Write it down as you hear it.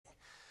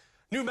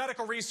New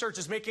medical research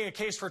is making a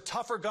case for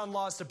tougher gun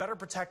laws to better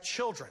protect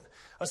children.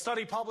 A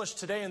study published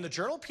today in the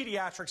journal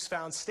Pediatrics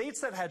found states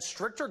that had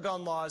stricter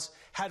gun laws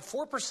had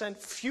 4%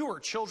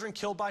 fewer children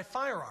killed by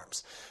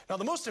firearms. Now,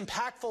 the most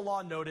impactful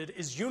law noted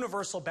is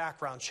universal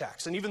background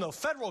checks. And even though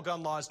federal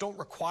gun laws don't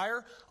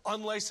require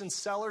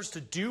unlicensed sellers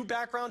to do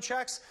background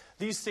checks,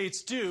 these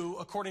states do,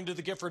 according to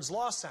the Giffords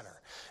Law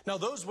Center. Now,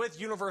 those with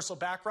universal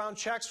background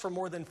checks for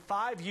more than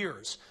 5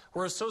 years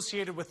were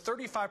associated with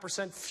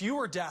 35%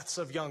 fewer deaths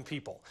of young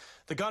people.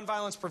 The gun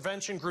violence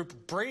prevention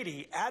group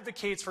Brady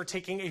advocates for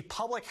taking a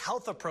public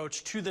health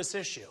approach to this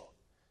issue.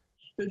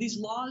 So these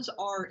laws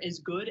are as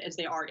good as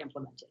they are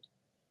implemented.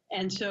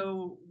 And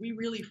so we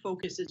really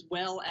focus, as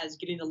well as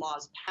getting the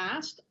laws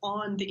passed,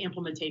 on the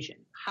implementation,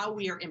 how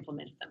we are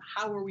implementing them,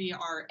 how we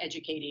are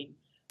educating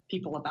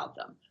people about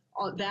them.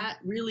 That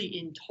really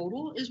in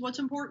total is what's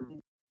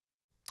important.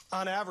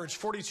 On average,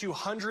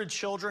 4,200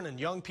 children and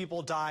young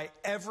people die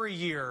every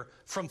year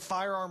from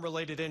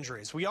firearm-related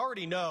injuries. We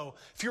already know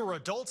fewer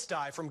adults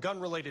die from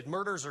gun-related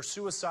murders or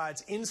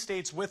suicides in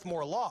states with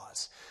more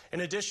laws.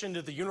 In addition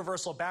to the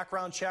universal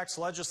background checks,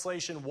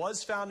 legislation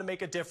was found to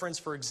make a difference.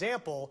 For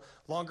example,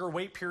 longer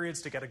wait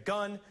periods to get a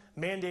gun,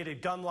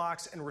 mandated gun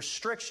locks, and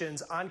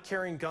restrictions on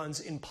carrying guns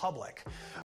in public.